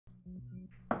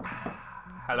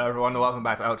Hello everyone, and welcome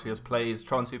back to Altreus Plays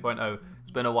Tron 2.0.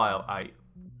 It's been a while, I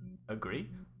agree.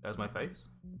 There's my face.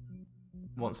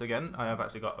 Once again, I have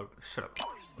actually got a... Shut up.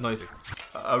 Noisy.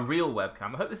 A real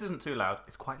webcam. I hope this isn't too loud.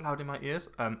 It's quite loud in my ears.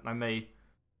 I may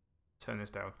turn this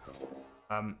down.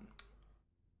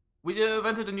 We have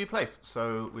entered a new place,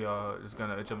 so we are just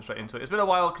going to jump straight into it. It's been a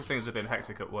while because things have been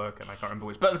hectic at work and I can't remember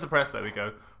which buttons to press. There we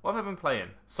go. What have I been playing?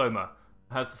 Soma.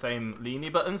 It has the same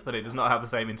leany buttons, but it does not have the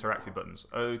same interactive buttons.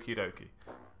 Okie dokie.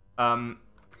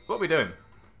 What are we doing?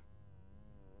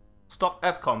 Stop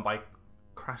FCON by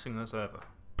crashing the server.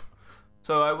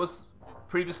 So I was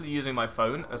previously using my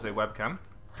phone as a webcam,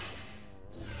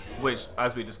 which,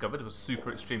 as we discovered, was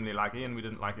super extremely laggy and we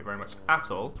didn't like it very much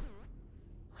at all.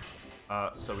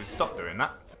 So we stopped doing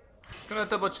that. Gonna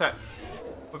double check.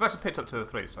 We've actually picked up 2 or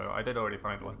 3, so I did already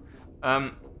find one.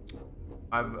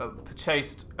 I've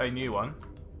purchased a new one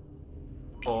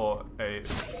for a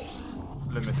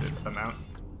limited amount.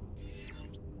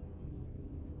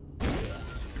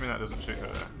 Assuming that doesn't shoot her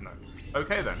there. No.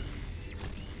 Okay then.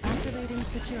 Activating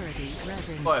security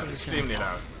resin Oh, it's station. extremely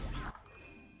loud.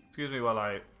 Excuse me while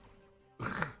I...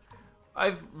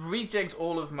 I've rejigged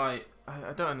all of my...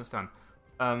 I don't understand.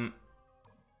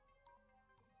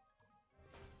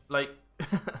 Like,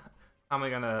 how am I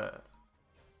gonna...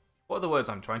 What are the words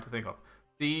I'm trying to think of?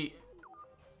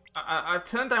 I've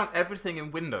turned down everything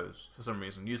in Windows for some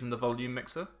reason, using the volume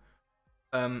mixer.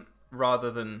 Rather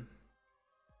than...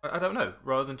 I don't know,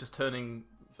 rather than just turning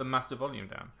the master volume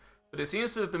down. But it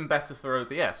seems to have been better for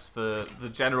OBS, for the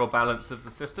general balance of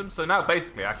the system. So now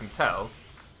basically I can tell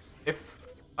if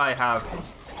I have...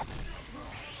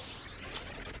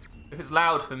 If it's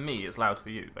loud for me, it's loud for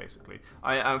you, basically.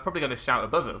 I'm probably going to shout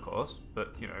above it, of course,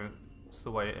 but, you know, it's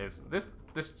the way it is. This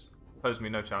posed me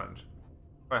no challenge.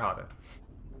 Try harder.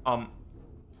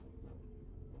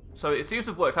 So it seems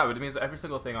to have worked out, but it means that every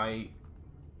single thing I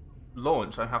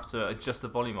launch, I have to adjust the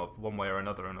volume of one way or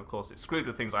another, and of course it's screwed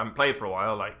with things I haven't played for a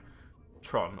while, like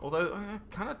Tron. Although I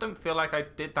kind of don't feel like I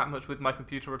did that much with my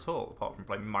computer at all, apart from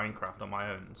playing Minecraft on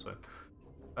my own. So,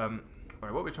 right,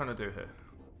 what are we trying to do here?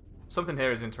 Something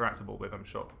here is interactable with, I'm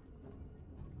sure.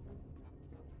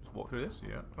 Just walk through this,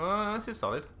 yeah. This is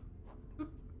solid.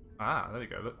 Oop. Ah, there we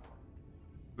go, look.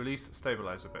 Release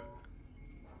stabilizer bit.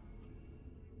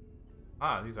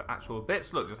 Ah, these are actual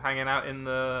bits, look, just hanging out in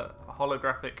the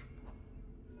holographic...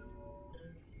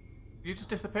 You're just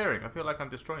disappearing, I feel like I'm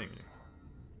destroying you.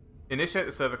 Initiate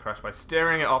the server crash by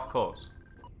steering it off course.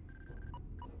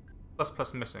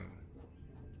 Plus missing.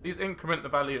 Please increment the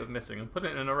value of missing and put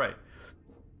it in an array.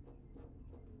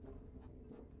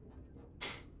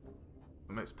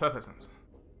 That makes perfect sense.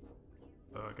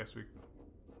 So I guess we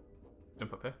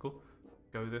jump up here. Cool.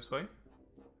 Go this way.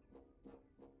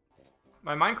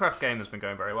 My Minecraft game has been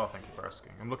going very well, thank you for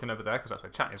asking. I'm looking over there because that's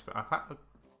where chat is, but I've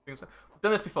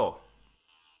done this before.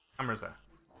 Camera's there.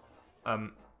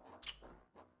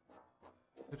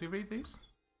 Did we read these?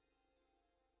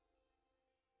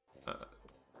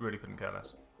 Really couldn't care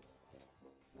less.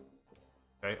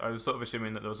 Okay, I was sort of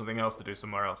assuming that there was something else to do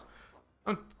somewhere else.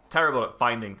 I'm terrible at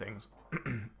finding things.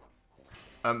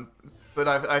 But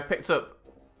I've picked up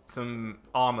some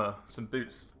armor, some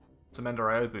boots, some Ender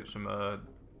IO boots from a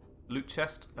loot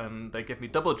chest, and they give me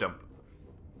double jump.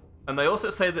 And they also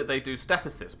say that they do step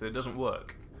assist, but it doesn't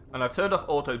work. And I've turned off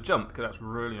auto jump because that's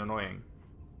really annoying.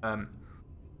 But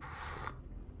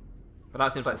now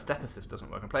it seems like step assist doesn't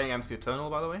work. I'm playing MC Eternal,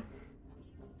 by the way.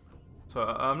 So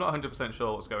I'm not 100%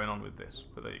 sure what's going on with this,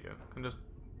 but there you go. I can just...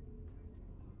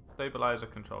 Stabilizer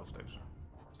control station.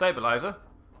 Stabilizer?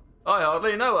 I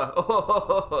hardly know her.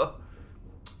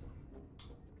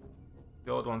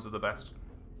 The old ones are the best.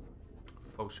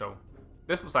 For sure.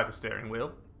 This looks like a steering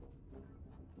wheel.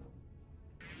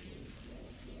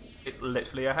 It's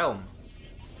literally a helm.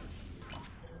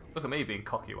 Look at me being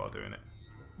cocky while doing it.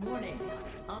 Warning.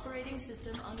 Operating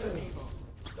system unstable.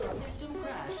 System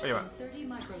crash in 30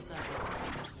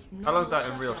 microseconds. How long is that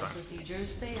in real time?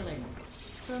 Procedures failing.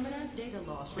 Permanent data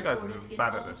loss. You guys are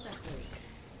bad at this. Sectors.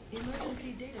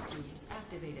 Emergency data tubes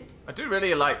activated. I do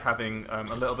really like having a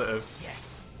little bit of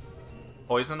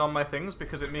poison on my things,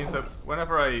 because it means that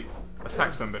whenever I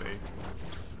attack somebody,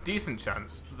 decent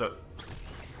chance that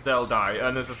they'll die,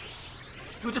 and there's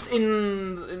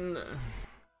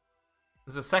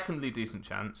a secondly decent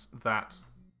chance that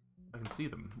I can see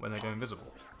them when they go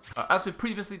invisible. As we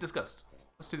previously discussed.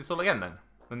 Let's do this all again then.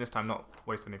 And this time not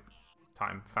waste any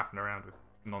time faffing around with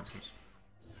nonsense.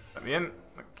 Let me in.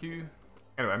 Thank you.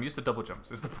 Anyway, I'm used to double jumps,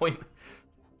 is the point.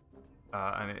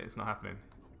 And it's not happening.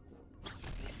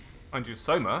 Mind you,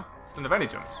 Soma doesn't have any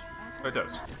jumps. Or it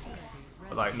does.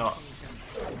 But like, not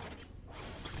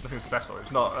Nothing special.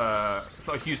 It's not a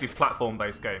hugely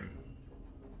platform-based game.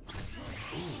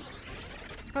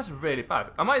 That's really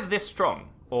bad. Am I this strong,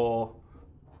 or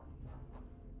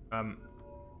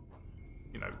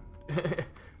you know,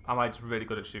 am I just really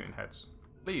good at shooting heads?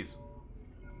 Please.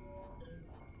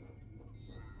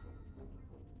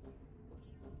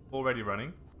 Already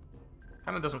running.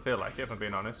 Kinda doesn't feel like it, if I'm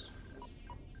being honest.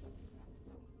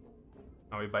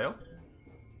 Now we bail.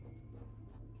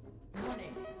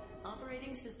 Warning.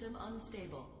 Operating system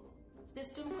unstable.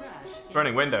 System crash.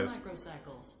 Running Windows.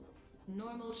 Microcycles.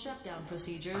 Normal shutdown I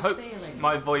hope hope failing.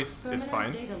 my voice is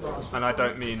fine, and I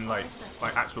don't mean like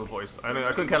my actual voice. I mean,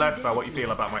 I couldn't care less about what you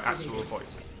feel about my actual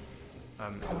voice.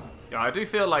 Yeah, I do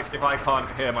feel like if I can't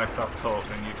hear myself talk,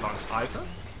 then you can't either.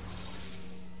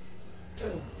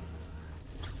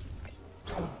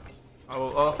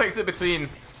 I'll fix it between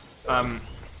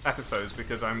episodes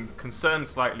because I'm concerned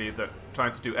slightly that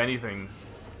trying to do anything.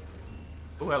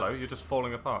 Oh, hello, you're just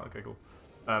falling apart. Okay, cool.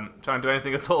 Trying to do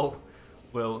anything at all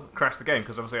will crash the game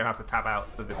because obviously I have to tab out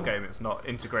of this game. It's not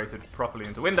integrated properly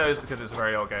into Windows because it's a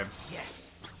very old game.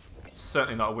 Yes.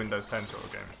 Certainly not a Windows 10 sort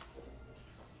of game.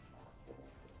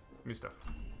 New stuff.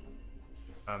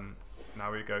 Now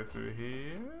we go through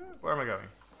here. Where am I going?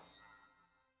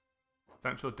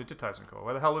 Central digitizing core.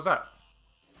 Where the hell was that?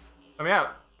 Let me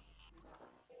out.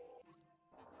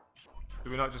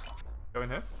 Did we not just go in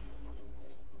here?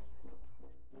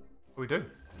 What do we do?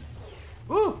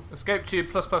 Woo! Escape tube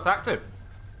plus active.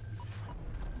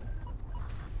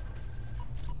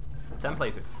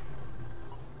 Templated.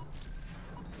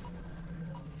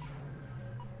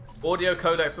 Audio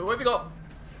codecs. What have we got?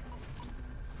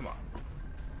 Come on.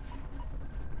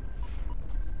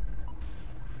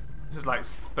 This is like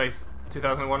Space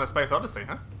 2001: A Space Odyssey,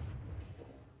 huh?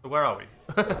 So where are we?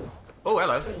 Oh,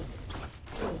 hello.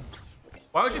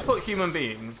 Why would you put human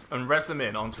beings and res them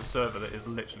in onto a server that is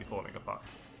literally falling apart?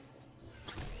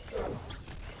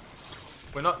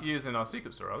 We're not using our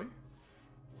secrets, are we?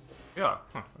 We are.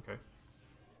 Huh, okay.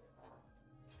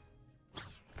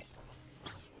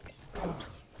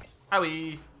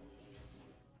 Owie!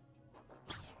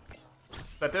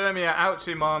 They're doing me an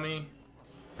ouchie, mommy.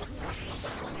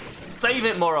 Save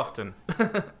it more often.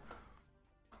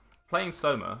 Playing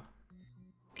Soma,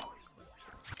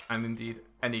 and indeed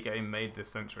any game made this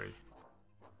century.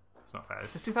 It's not fair.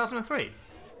 This is 2003.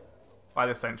 By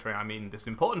this century, I mean this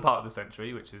important part of the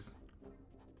century, which is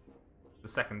the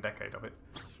second decade of it.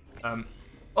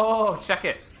 Oh, check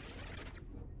it.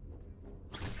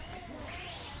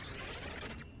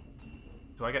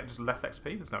 Do I get just less XP?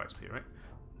 There's no XP, right?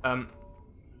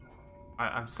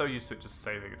 I'm so used to it just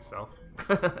saving itself.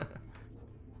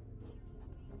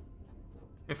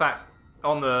 In fact,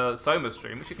 on the Soma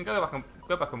stream, which you can go back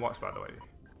and watch, by the way, if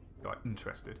you are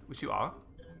interested, which you are,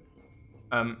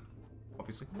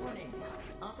 obviously. Warning.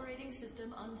 Operating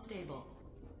system unstable.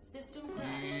 System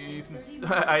You crash.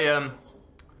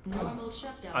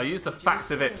 can I use the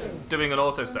fact of it doing an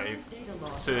autosave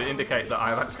to indicate that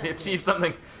I've actually achieved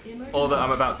something, or that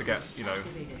I'm about to get, you know,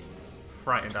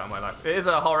 frightened out of my life. It is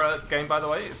a horror game, by the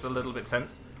way. It's a little bit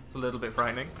tense. It's a little bit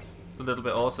frightening. It's a little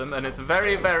bit awesome, and it's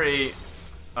very, very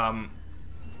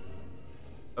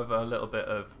of a little bit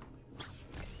of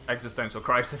existential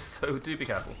crisis. So do be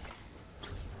careful.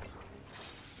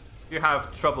 If you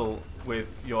have trouble with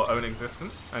your own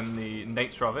existence and the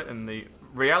nature of it and the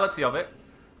reality of it,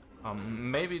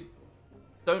 maybe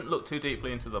don't look too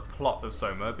deeply into the plot of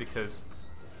Soma, because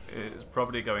it's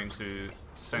probably going to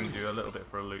send you a little bit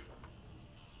for a loop.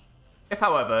 If,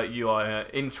 however, you are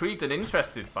intrigued and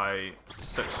interested by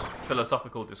such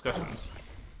philosophical discussions,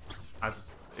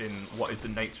 as in what is the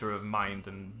nature of mind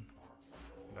and,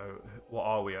 you know, what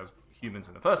are we as humans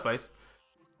in the first place,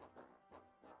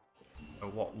 or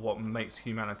what makes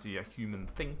humanity a human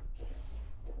thing,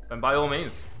 then by all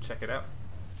means, check it out.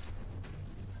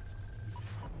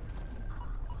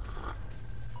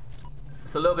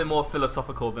 It's a little bit more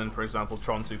philosophical than, for example,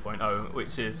 Tron 2.0,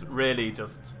 which is really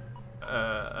just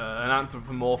an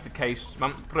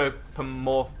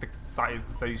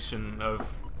anthropomorphization of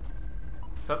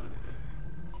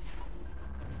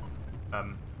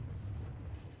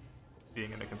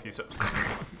being in a computer.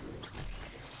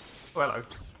 Oh, hello.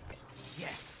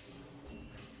 Yes.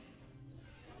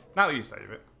 Now you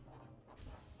save it.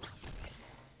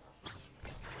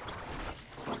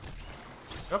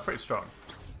 You're pretty strong.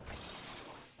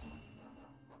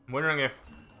 I'm wondering if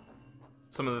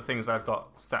some of the things I've got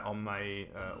set on my,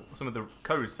 some of the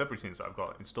code subroutines that I've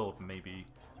got installed maybe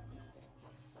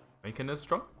making us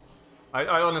strong? I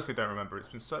honestly don't remember. It's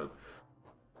been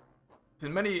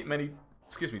many,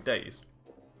 excuse me, days.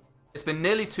 It's been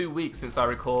nearly 2 weeks since I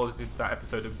recorded that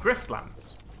episode of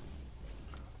Griftlands.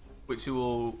 which you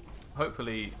will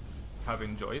hopefully have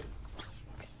enjoyed.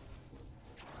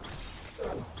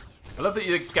 I love that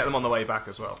you get them on the way back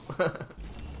as well.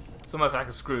 It's almost like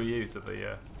a screw you to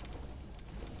the...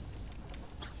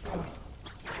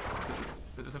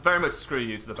 It's very much screw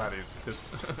you to the baddies, because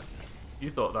you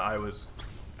thought that I was...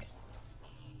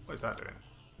 What is that doing?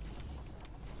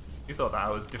 You thought that I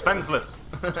was defenseless!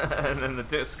 And then the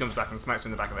disc comes back and smacks you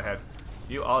in the back of the head.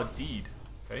 You are deed.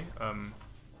 Okay,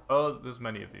 oh, there's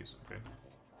many of these. Okay.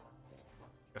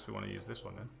 Guess we want to use this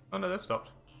one then. Oh no, they've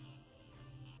stopped.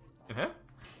 In here?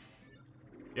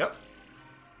 Yep.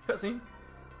 Cutscene.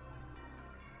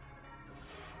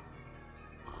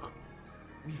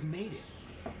 We've made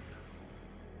it.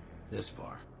 This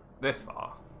far. This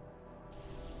far.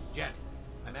 Jet,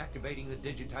 I'm activating the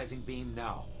digitizing beam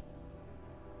now.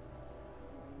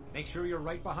 Make sure you're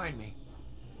right behind me.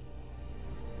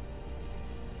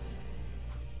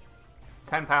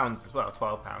 £10 as well,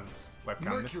 £12 webcam.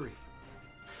 Mercury!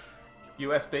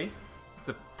 USB. It's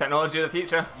the technology of the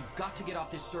future. You've got to get off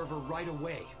this server right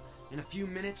away. In a few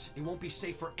minutes, it won't be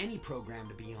safe for any program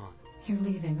to be on. You're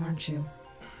leaving, aren't you?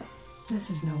 This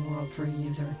is no world for a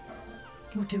user.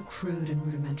 We're too crude and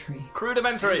rudimentary.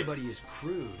 Crudimentary! Everybody is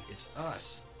crude. It's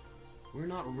us. We're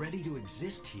not ready to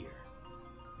exist here.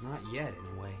 Not yet,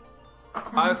 anyway.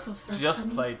 I've just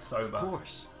played sober. Of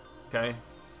course. Okay?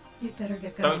 You'd better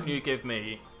get going. Don't you give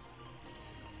me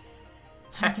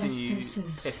I guess petty, this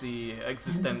is pity,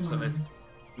 existentialist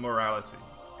morality.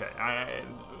 Okay,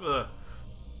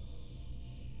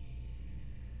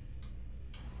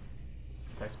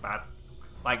 tastes bad.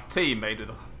 Like tea made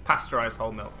with pasteurized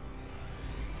whole milk.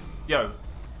 Yo,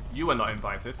 you were not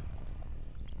invited.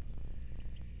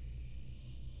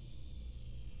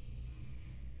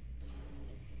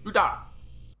 Uda!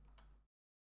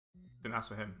 Didn't ask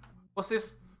for him. What's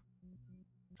this?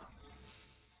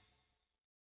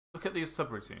 Look at these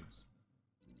subroutines.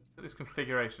 Look at this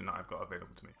configuration that I've got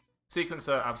available to me.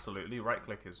 Sequencer, absolutely. Right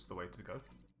click is the way to go.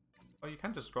 Oh, you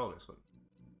can just scroll this. Look.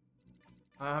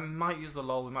 I might use the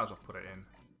lol. We might as well put it in.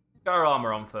 Get our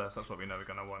armor on first. That's what we know we're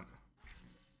going to want.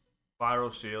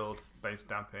 Viral shield, base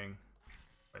damping.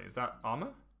 Wait, is that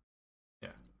armor?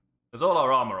 Yeah. There's all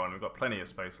our armor on. We've got plenty of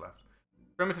space left.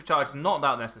 Primitive charge is not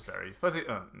that necessary. Fuzzy...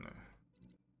 no.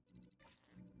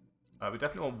 We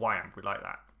definitely want Y-amp. We like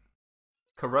that.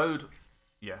 Corrode,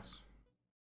 yes.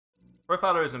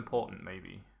 Profiler is important,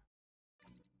 maybe.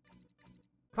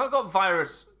 If I've got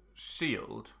virus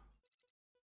shield...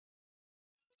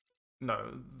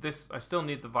 No, this... I still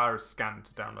need the virus scan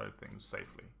to download things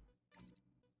safely.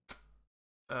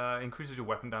 Increases your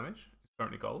weapon damage. It's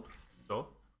currently gold. Sure.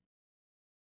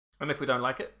 And if we don't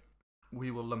like it, we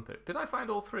will lump it. Did I find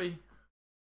all three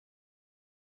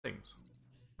things?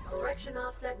 Correction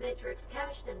offset matrix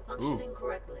cached and functioning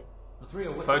correctly.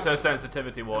 Altreus, what's Photosensitivity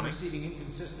happening? I'm warning. receiving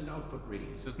inconsistent output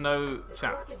readings. There's no The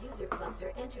chat. rocket user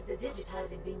cluster entered the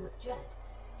digitizing beam with Jet.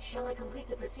 Shall I complete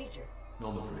the procedure? No,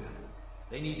 Altreus.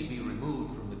 They need to be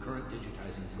removed from the current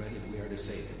digitizing thread if we are to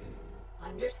save them.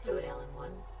 Understood, Ellen-1.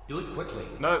 Do it quickly.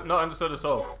 No, not understood at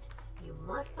all. Jet, you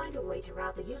must find a way to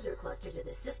route the user cluster to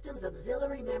the system's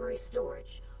auxiliary memory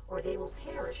storage, or they will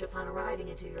perish upon arriving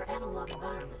into your analog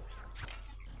environment.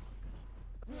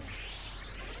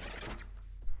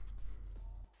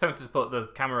 Tempted to put the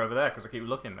camera over there because I keep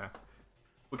looking there.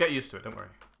 We'll get used to it, don't worry.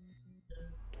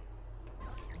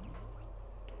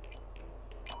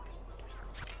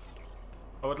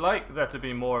 I would like there to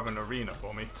be more of an arena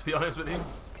for me, to be honest with you.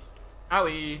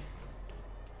 Owie!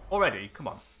 Already? Come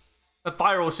on. A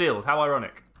viral shield, how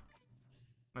ironic.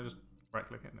 Can I just right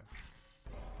click it now?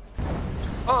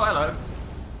 Oh, hello.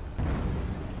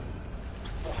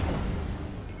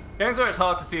 Games where it's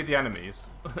hard to see the enemies,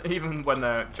 even when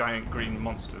they're giant green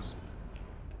monsters.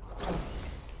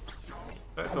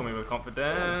 Don't fill me with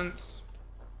confidence.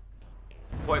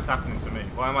 What is happening to me?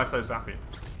 Why am I so zappy?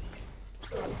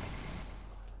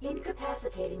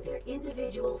 Incapacitating their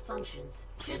individual functions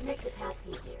should make the task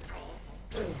easier.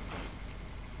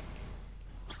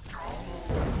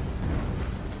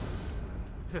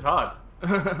 This is hard.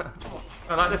 I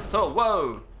don't like this at all.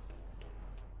 Whoa!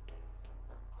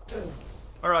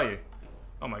 Where are you?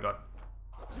 Oh my god.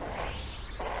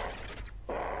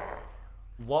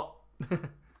 What?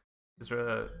 Is there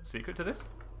a secret to this?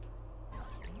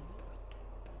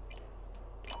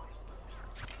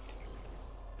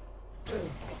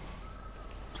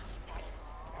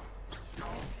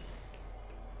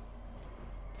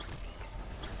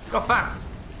 Go fast!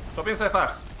 Stop being so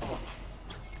fast.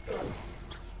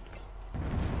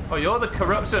 Oh, you're the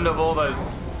corruption of all those.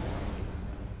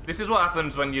 This is what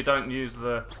happens when you don't use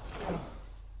the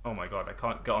Oh my god, I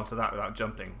can't get onto that without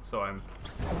jumping, so I'm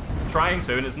trying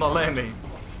to and it's not letting me.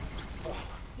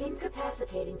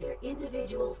 Incapacitating their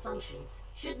individual functions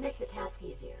should make the task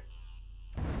easier.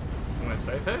 I'm gonna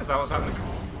save here? Is that what's happening?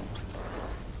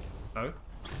 No?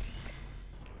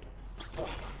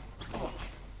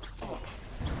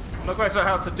 I'm not quite sure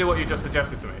how to do what you just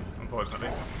suggested to me, unfortunately.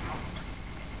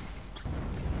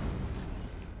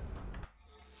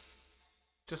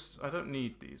 I don't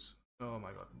need these. Oh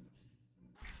my god.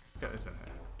 Get this in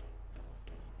here.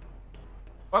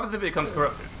 What happens if it becomes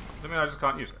corrupted? Does that mean I just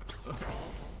can't use it?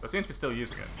 I seem to be still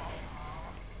using it.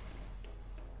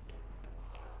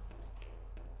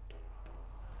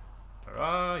 Where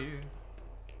are you?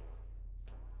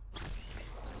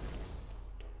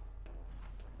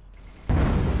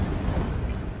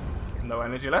 No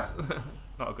energy left.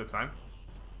 Not a good time.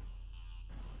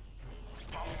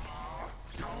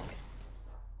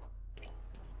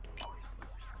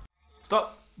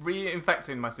 Stop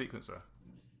reinfecting my sequencer.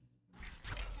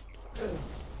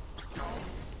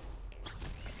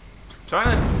 Trying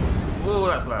to... Whoa,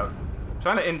 that's loud.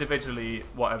 Trying to individually,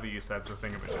 whatever you said, the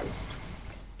thing of it is.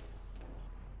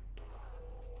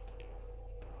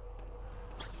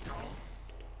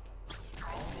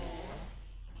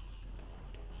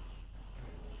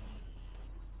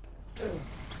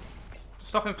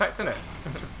 Stop infecting it.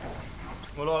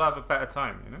 We'll all have a better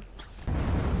time, you know?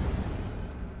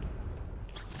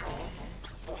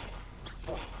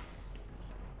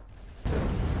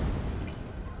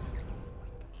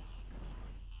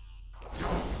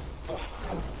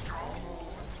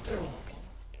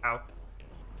 Ow.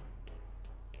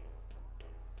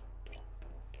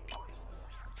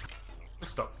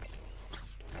 Just stop.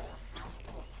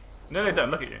 Nearly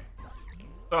done, look at you.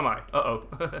 So am I. Uh-oh.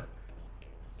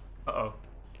 Uh-oh.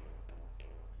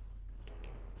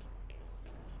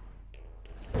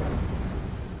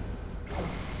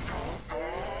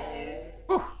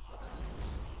 Whew.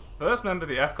 First member of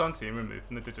the FCON team removed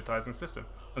from the digitizing system.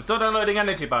 I'm still downloading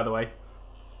energy, by the way.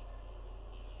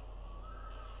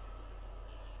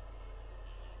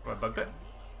 Oh, I bugged it.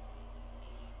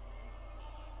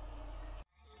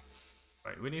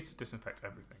 Right, we need to disinfect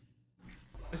everything.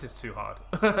 This is too hard.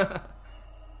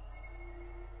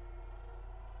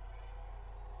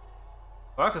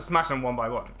 I have to smash them one by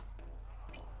one.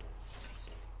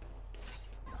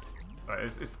 Right,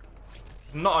 it's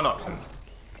not an option.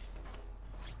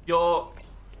 Your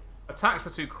attacks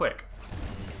are too quick.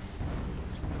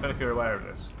 I don't know if you're aware of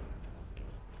this.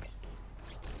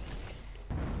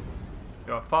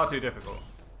 You are far too difficult.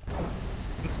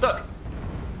 I'm stuck.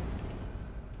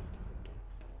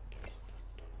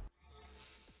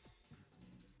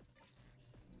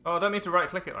 Oh, I don't mean to right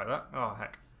click it like that. Oh,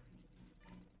 heck.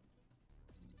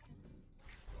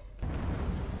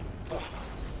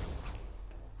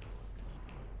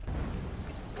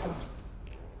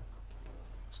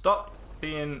 Stop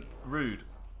being rude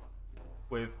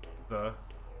with the...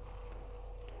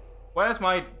 Where's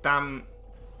my damn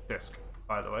disc,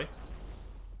 by the way?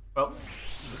 Well,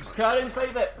 I didn't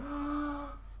save it!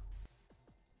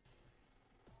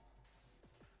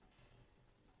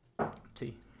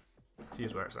 T. T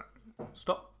is where it's at.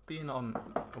 Stop being on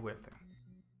a weird thing.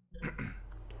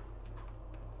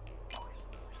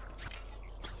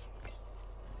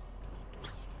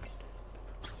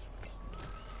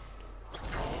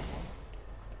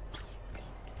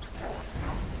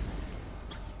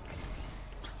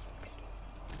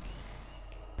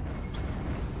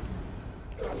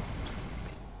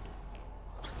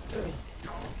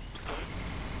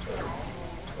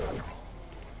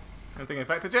 Anything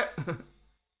infected yet?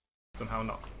 Somehow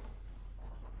not.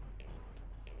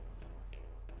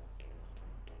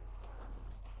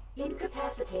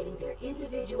 Incapacitating their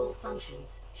individual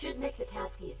functions should make the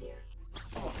task easier.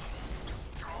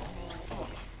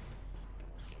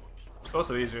 It's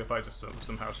also easier if I just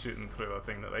somehow shoot them through a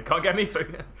thing that they can't get me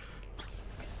through.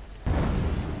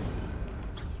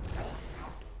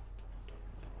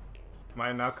 Am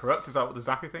I now corrupt? Is that what the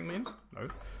zappy thing means? No.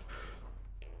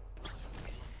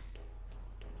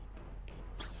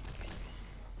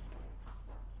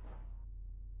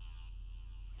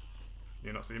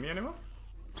 You not see me anymore?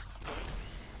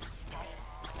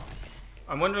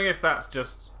 I'm wondering if that's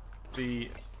just the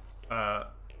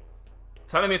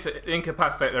telling me to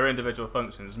incapacitate their individual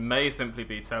functions may simply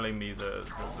be telling me the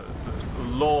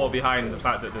lore behind the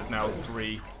fact that there's now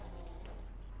 3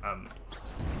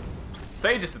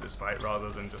 stages to this fight rather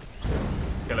than just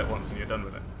kill it once and you're done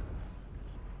with it.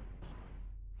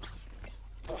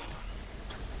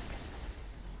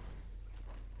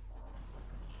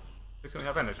 It's gonna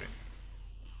have energy.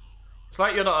 It's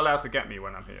like you're not allowed to get me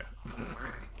when I'm here.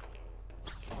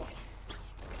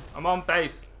 I'm on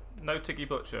base. No Tiggy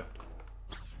Butcher.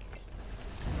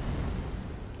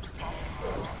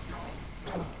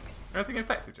 Anything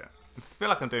infected yet? I feel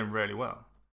like I'm doing really well.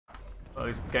 Well,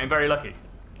 he's getting very lucky.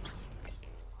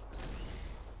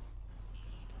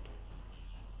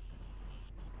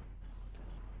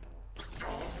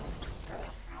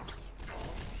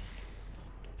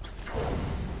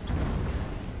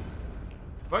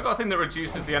 Have I got a thing that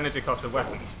reduces the energy cost of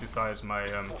weapons besides my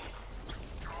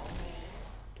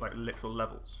like literal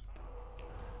levels?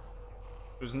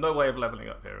 There's no way of leveling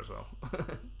up here as well.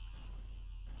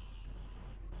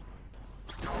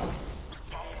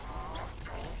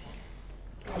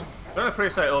 I don't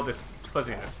appreciate all this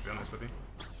fuzziness, to be honest with you.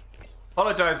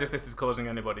 Apologise if this is causing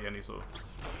anybody any sort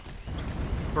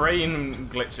of brain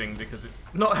glitching, because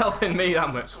it's not helping me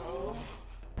that much.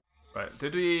 Right,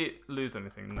 did we lose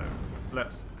anything? No.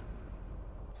 Let's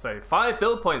save. 5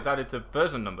 build points added to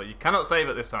version number. You cannot save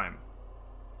at this time.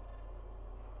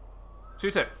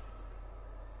 Shoot it.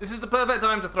 This is the perfect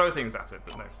time to throw things at it,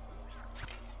 but no.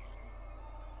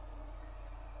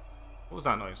 What was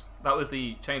that noise? That was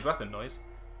the change weapon noise.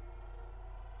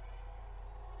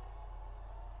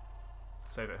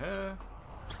 Save it here.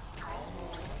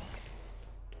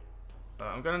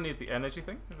 I'm going to need the energy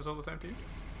thing, if it's all the same to you.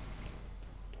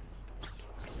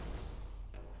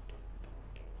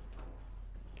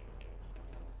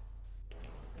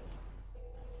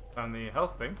 And the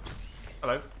health thing.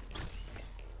 Hello.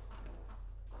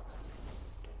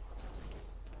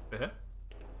 Here?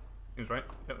 Seems right.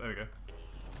 Yep, there we go. I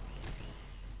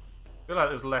feel like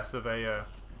there's less of a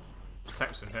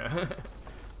protection here.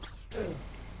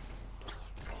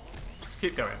 Just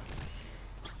keep going.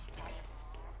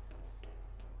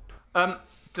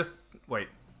 Just wait.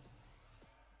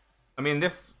 I mean,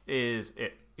 this is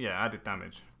it. Yeah, added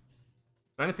damage. Is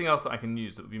there anything else that I can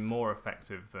use that would be more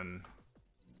effective than...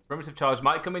 Primitive charge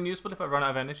might come in useful if I run out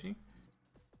of energy.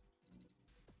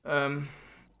 Not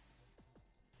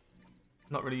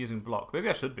really using block. Maybe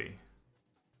I should be.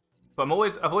 But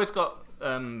I've always got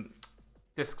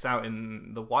discs out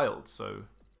in the wild, so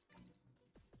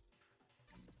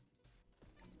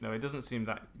no, it doesn't seem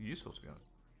that useful, to be honest.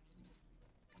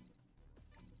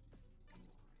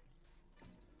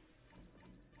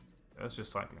 That's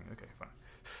just cycling. Okay,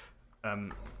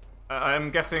 fine.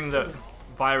 I'm guessing that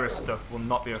virus stuff will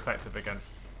not be effective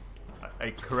against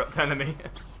a corrupt enemy.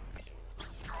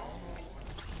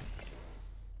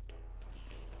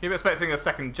 Keep expecting a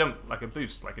second jump, like a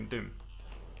boost, like in Doom.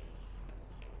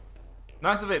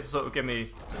 Nice of it to sort of give me...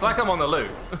 It's like I'm on the loo.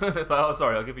 It's like, oh,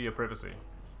 sorry, I'll give you your privacy.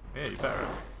 Yeah, you better.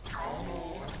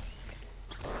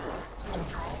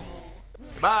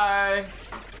 Bye!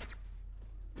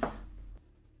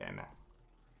 Yeah, no.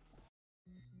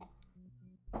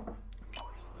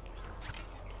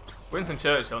 Winston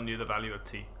Churchill knew the value of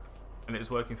tea, and it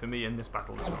is working for me in this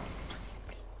battle as well.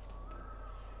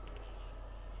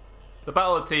 The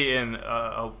battle of tea in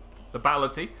the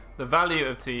value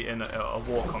of tea in a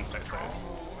war context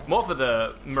is more for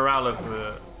the morale of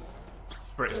the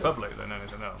British public than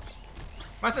anything else.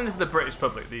 Imagine if the British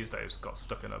public these days got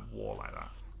stuck in a war like that.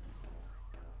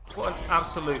 What an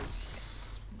absolute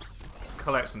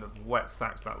collection of wet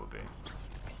sacks that would be.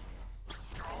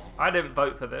 I didn't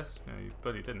vote for this. No, you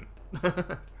bloody didn't.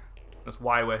 That's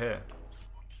why we're here.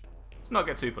 Let's not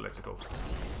get too political.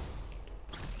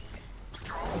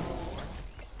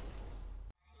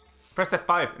 Press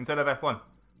F5 instead of F1.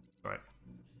 Right.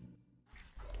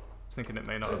 I was thinking it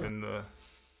may not have been the...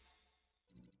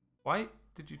 Why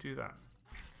did you do that?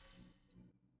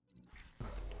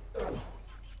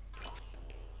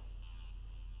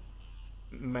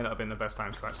 It may not have been the best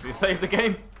time to actually save the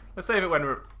game. Let's save it when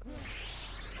we're...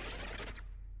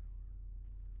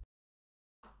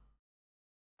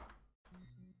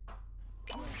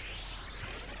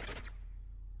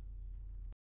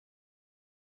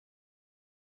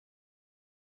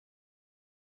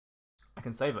 I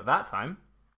can save at that time.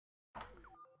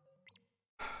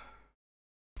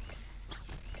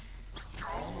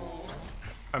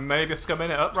 I'm maybe scumming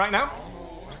it up right now.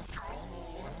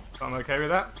 I'm okay with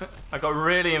that. I got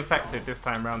really infected this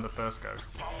time round the first go.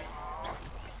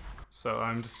 So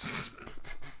I'm just...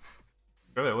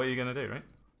 Really, what are you going to do, right?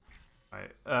 Right.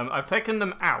 I've taken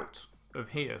them out of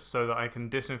here so that I can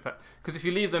disinfect... Because if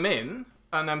you leave them in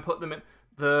and then put them in...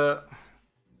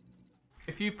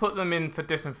 If you put them in for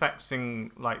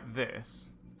disinfecting like this,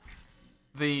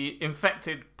 the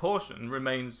infected portion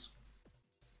remains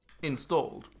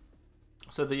installed.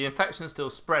 So the infection still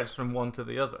spreads from one to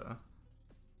the other,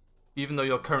 even though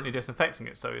you're currently disinfecting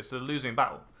it. So it's a losing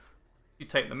battle. You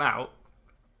take them out,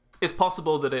 it's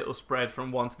possible that it'll spread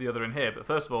from one to the other in here, but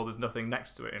first of all, there's nothing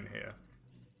next to it in here.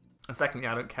 And secondly,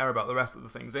 I don't care about the rest of the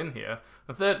things in here.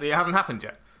 And thirdly, it hasn't happened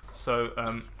yet. So,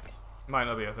 it might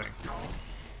not be a thing.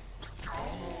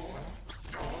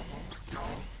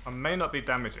 I may not be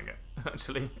damaging it,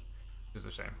 actually. Which is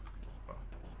a shame. Well.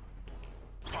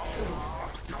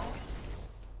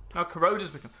 Now, corrode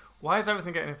has become... Why is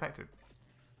everything getting infected?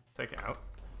 Take it out.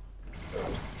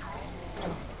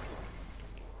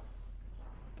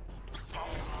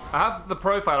 I have the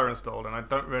profiler installed, and I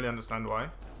don't really understand why.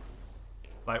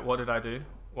 Like, what did I do?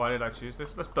 Why did I choose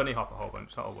this? Let's bunny hop a whole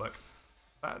bunch. That'll work.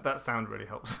 That sound really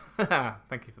helps.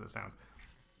 Thank you for the sound.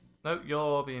 No,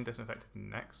 you're being disinfected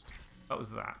next. That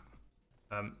was that.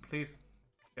 Please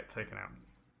get taken out.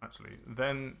 Actually,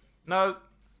 then... No!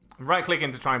 I'm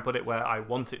right-clicking to try and put it where I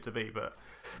want it to be, but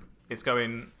it's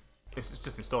going... It's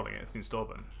just installing it. It's the install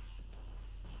button.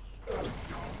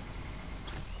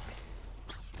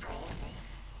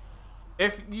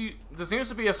 If you... There seems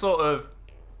to be a sort of...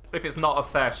 If it's not a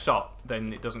fair shot,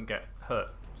 then it doesn't get hurt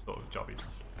sort of jobby.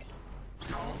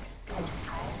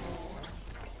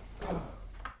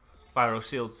 Viral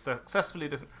shield successfully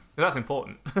dis... That's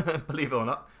important, believe it or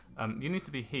not. You need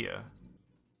to be here.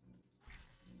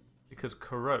 Because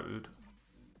corrode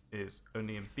is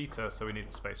only in beta, so we need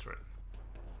the space for it.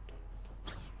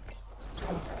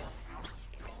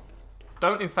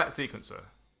 Don't infect sequencer.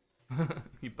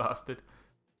 You bastard.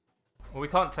 Well, we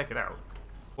can't take it out.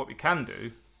 What we can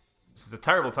do... This is a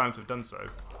terrible time to have done so.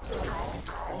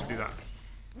 Let's do that.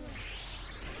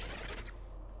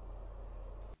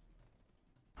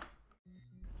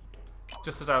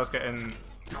 Just as I was getting...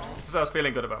 Just as I was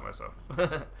feeling good about myself.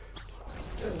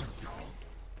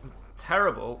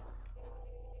 Terrible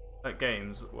at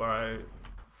games where I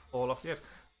fall off the edge.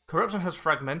 Corruption has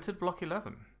fragmented Block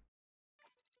 11.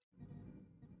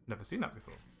 Never seen that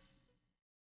before.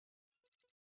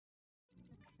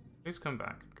 Please come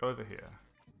back. Go over here.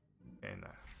 Get in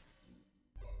there.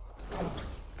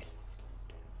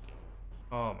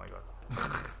 Oh my god.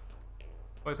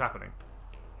 What is happening?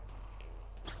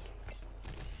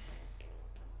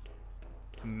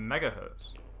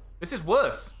 Megahertz. This is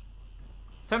worse.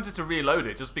 Tempted to reload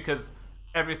it just because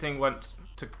everything went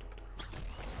to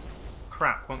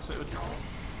crap once it would...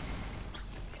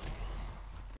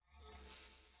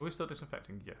 Are we still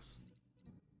disinfecting? Yes.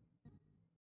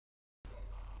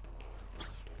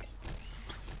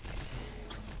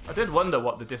 I did wonder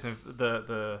what the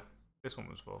this one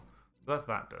was for. So that's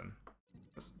that done.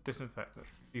 Let's disinfect,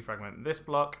 defragment this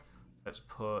block. Let's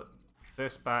put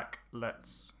this back.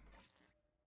 Let's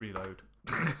reload.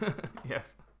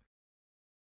 Yes.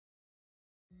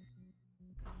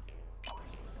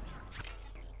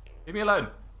 Leave me alone.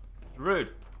 It's rude.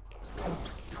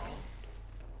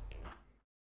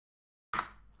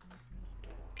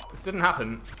 This didn't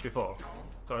happen before,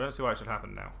 so I don't see why it should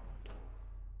happen now.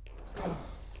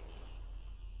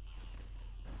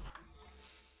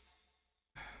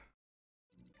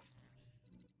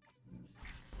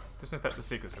 Disinfect the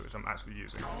sequencer, which I'm actually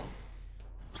using.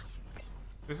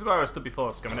 This is where I stood before,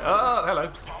 scumming it. Oh,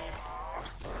 hello.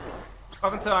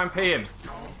 Up until I'm peeing.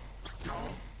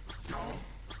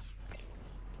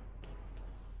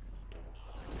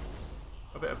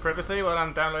 A bit of privacy while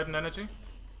I'm downloading energy.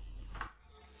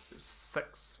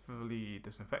 Successfully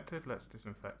disinfected. Let's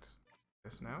disinfect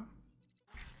this now.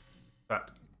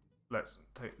 But let's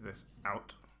take this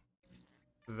out.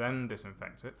 Then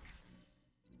disinfect it.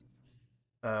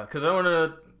 Because I don't want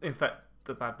to infect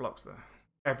the bad blocks there.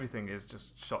 Everything is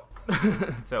just shot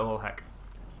to all heck.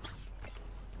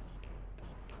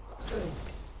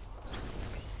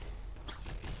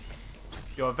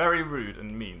 You're very rude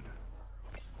and mean.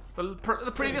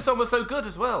 The previous one was so good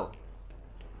as well.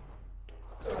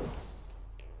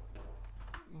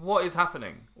 What is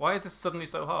happening? Why is this suddenly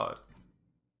so hard?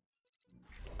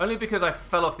 Only because I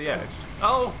fell off the edge.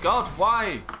 Oh god,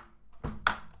 why?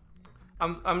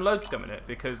 I'm load scumming it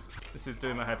because this is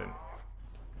doing my head in.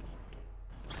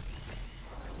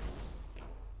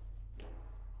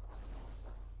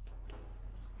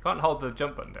 Can't hold the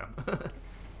jump button down.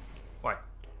 Why?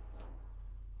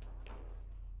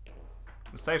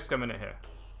 I'm safe scumming it here.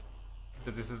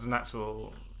 Because this is an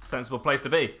actual sensible place to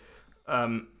be.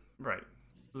 Right.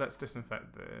 Let's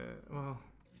disinfect the... Well...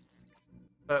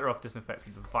 Better off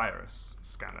disinfecting the virus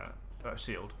scanner,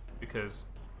 shield, because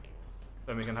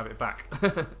then we can have it back.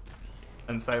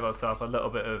 And save ourselves a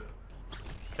little bit of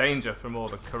danger from all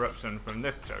the corruption from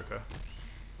this joker.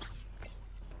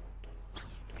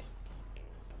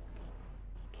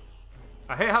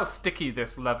 I hate how sticky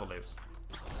this level is.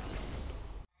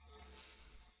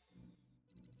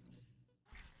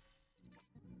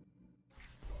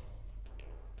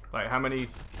 Like how many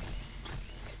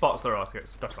spots there are to get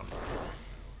stuck on.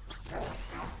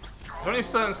 There's only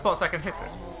certain spots I can hit it.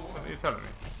 What are you telling me?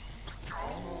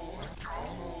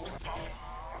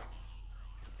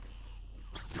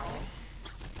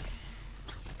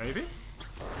 Maybe?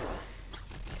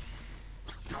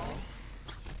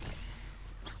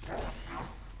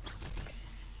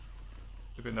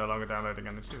 Should be no longer downloading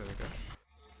energy. There we go.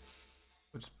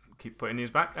 We'll just keep putting these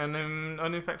back and then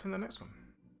uninfecting the next one.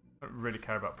 I don't really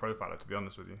care about profiler, to be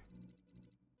honest with you.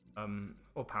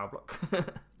 Or power block. Do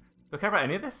I care about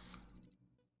any of this?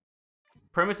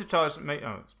 Primitive charge may...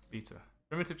 Oh, it's beta.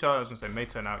 Primitive charge, I was going to say, may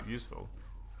turn out useful.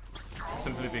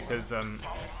 Simply because...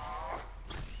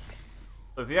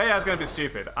 if the AI is going to be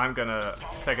stupid, I'm going to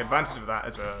take advantage of that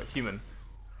as a human.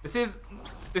 This is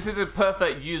a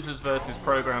perfect users versus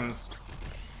programs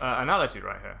analogy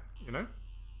right here, you know?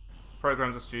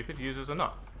 Programs are stupid, users are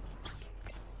not.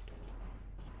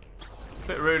 A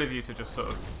bit rude of you to just sort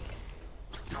of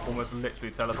almost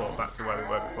literally teleport back to where we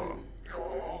were before.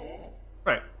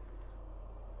 Right.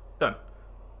 Done.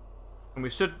 And we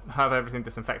should have everything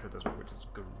disinfected as well, which is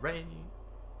great.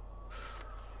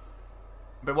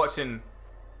 I've been watching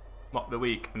Mock the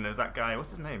Week, and there's that guy,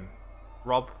 what's his name?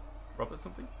 Robert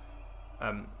something?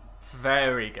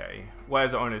 Very gay.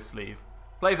 Wears it on his sleeve.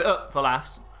 Plays it up for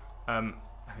laughs.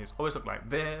 He's always looked like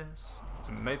this. It's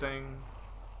amazing.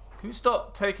 Can you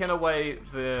stop taking away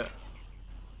the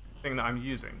thing that I'm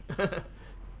using?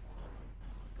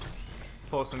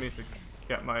 Forcing me to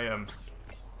get my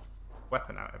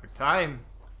weapon out every time.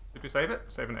 Did we save it?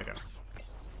 Saving it again.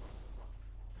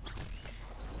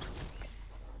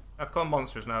 AFCON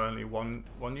monster is now only one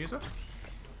user.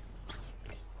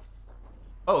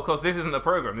 Oh, of course, this isn't a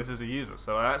program. This is a user.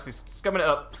 So I actually scumming it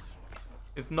up.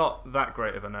 It's not that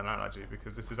great of an analogy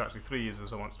because this is actually 3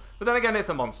 users at once. But then again, it's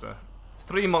a monster. It's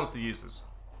 3 monster users.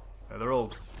 They're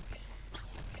all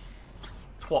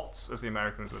twats, as the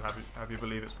Americans would have you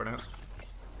believe it's pronounced.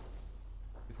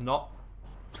 It's not.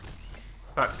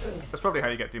 In fact, that's probably how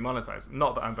you get demonetized.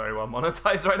 Not that I'm very well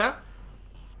monetized right now.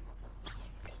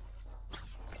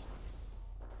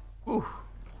 Ooh.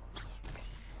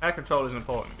 Air control is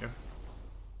important, yeah.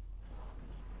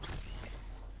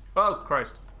 Oh,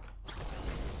 Christ.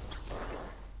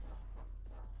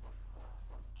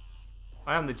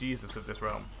 I am the Jesus of this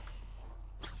realm.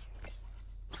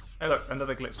 Hey look,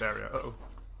 another glitched area. Uh-oh.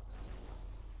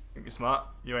 Think you're smart?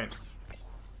 You ain't.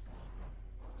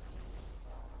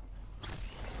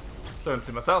 Done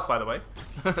to myself, by the way.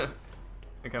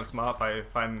 Think I'm smart by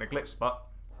finding a glitch spot.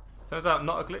 Turns out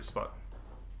not a glitch spot.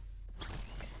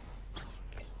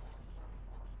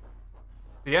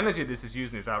 The energy this is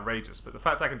using is outrageous, but the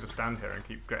fact I can just stand here and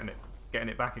keep getting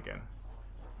it back again.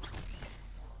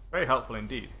 Very helpful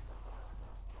indeed.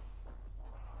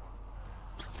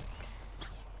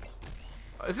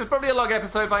 This is probably a long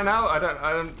episode by now.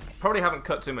 I probably haven't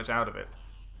cut too much out of it.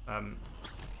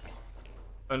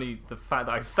 Only the fact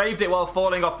that I saved it while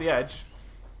falling off the edge.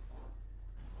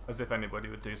 As if anybody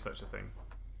would do such a thing.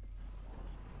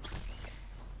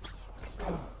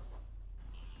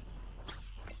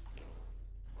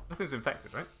 Nothing's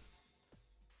infected, right?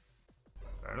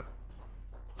 Fair enough.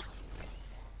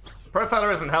 The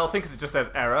profiler isn't helping because it just says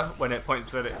error when it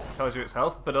points that it tells you it's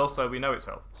health, but also we know it's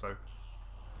health, so...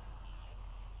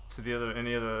 To the other,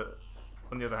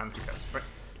 on the other hand, who cares? Right.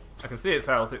 I can see its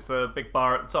health. It's a big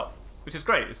bar at the top, which is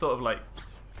great. It's sort of like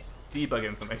debug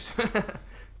information.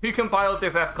 Who compiled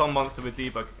this AFCON monster with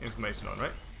debug information on,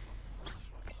 right?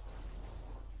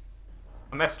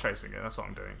 I'm S-tracing it. That's what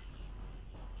I'm doing.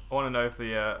 I want to know if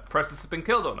the process has been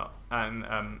killed or not, and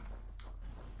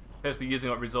appears to be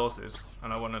using up resources,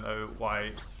 and I want to know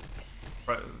why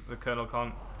the kernel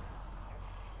can't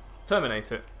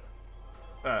terminate it.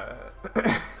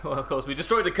 Well, of course, we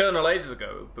destroyed the kernel ages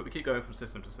ago, but we keep going from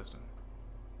system to system.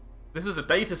 This was a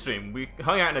data stream. We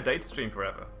hung out in a data stream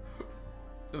forever.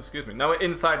 Oh, excuse me. Now we're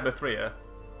inside Mithria,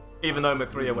 even though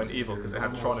Mithria went evil because it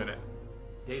had Tron in it.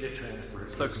 Data transfer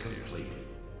So is confused. complete.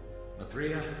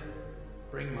 Mithria,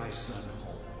 bring my son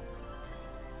home.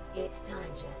 It's time,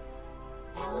 Jet.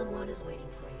 Alan 1 is waiting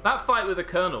for you. That fight with the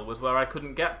kernel was where I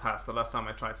couldn't get past the last time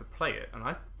I tried to play it,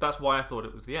 and that's why I thought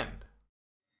it was the end.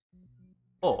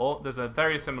 Or there's a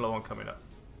very similar one coming up.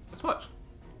 Let's watch.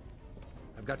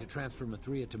 I've got to transfer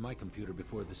Mithria to my computer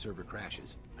before the server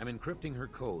crashes. I'm encrypting her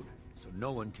code, so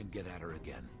no one can get at her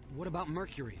again. What about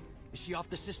Mercury? Is she off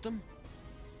the system?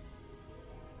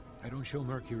 I don't show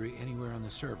Mercury anywhere on the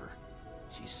server.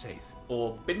 She's safe.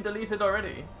 Or been deleted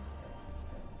already.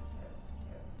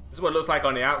 This is what it looks like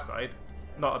on the outside.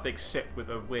 Not a big ship with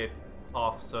a weird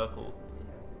half circle.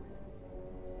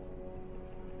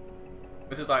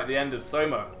 This is like the end of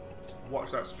Soma.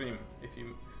 Watch that stream if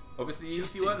you... Obviously,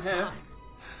 if you weren't here.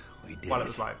 We did while it. it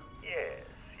was live. Yes,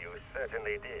 you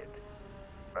certainly did.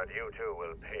 But you two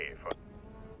will pay for...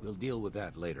 We'll deal with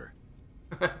that later.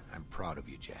 I'm proud of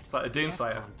you, Jet. It's like a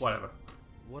Doomslayer, Defcon whatever. team.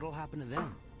 What'll happen to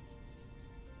them?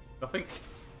 Nothing.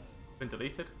 Been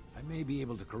deleted. I may be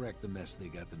able to correct the mess they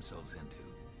got themselves into.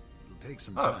 It'll take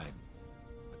some Oh. time,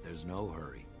 but there's no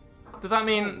hurry. Does that This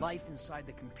mean... whole life inside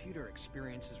the computer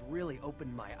experience has really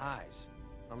opened my eyes.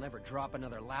 I'll never drop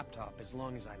another laptop as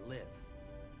long as I live.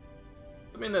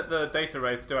 Does it mean that the data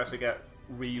rays do actually get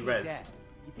Hey, re-resed Dad,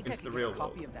 you think I into the could real get a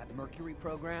copy world? of that Mercury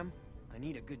program? I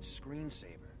need a good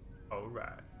screensaver.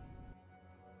 Alright.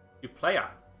 You player.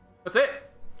 That's it!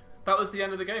 That was the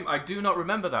end of the game. I do not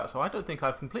remember that, so I don't think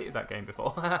I've completed that game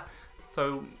before.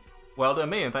 So, well done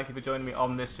me, and thank you for joining me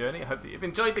on this journey. I hope that you've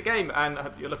enjoyed the game, and I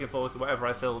hope you're looking forward to whatever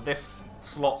I fill this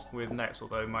slot with next,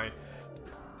 although my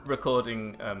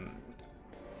recording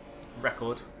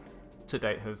record to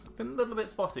date has been a little bit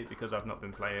spotty because I've not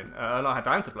been playing. I've not had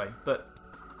time to play, but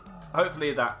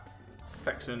hopefully that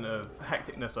section of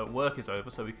hecticness at work is over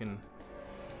so we can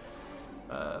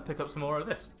pick up some more of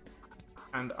this.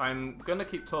 And I'm going to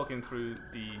keep talking through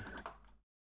the...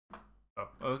 Oh,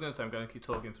 I was going to say I'm going to keep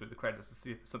talking through the credits to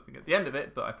see if there's something at the end of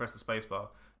it, but I pressed the spacebar.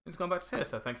 It's gone back to here,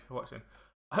 so thank you for watching.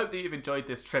 I hope that you've enjoyed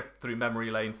this trip through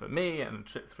memory lane for me, and a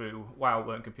trip through wow,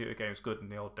 weren't computer games good in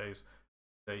the old days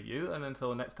for you. And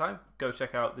until next time, go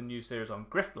check out the new series on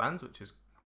Griftlands, which has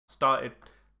started.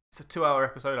 It's a 2-hour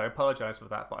episode. I apologise for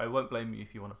that, but I won't blame you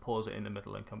if you want to pause it in the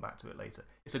middle and come back to it later.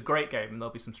 It's a great game, and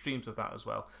there'll be some streams of that as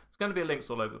well. There's going to be links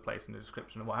all over the place in the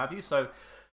description and what have you, so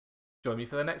join me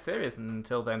for the next series. And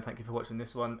until then, thank you for watching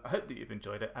this one. I hope that you've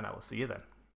enjoyed it, and I will see you then.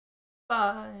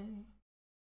 Bye!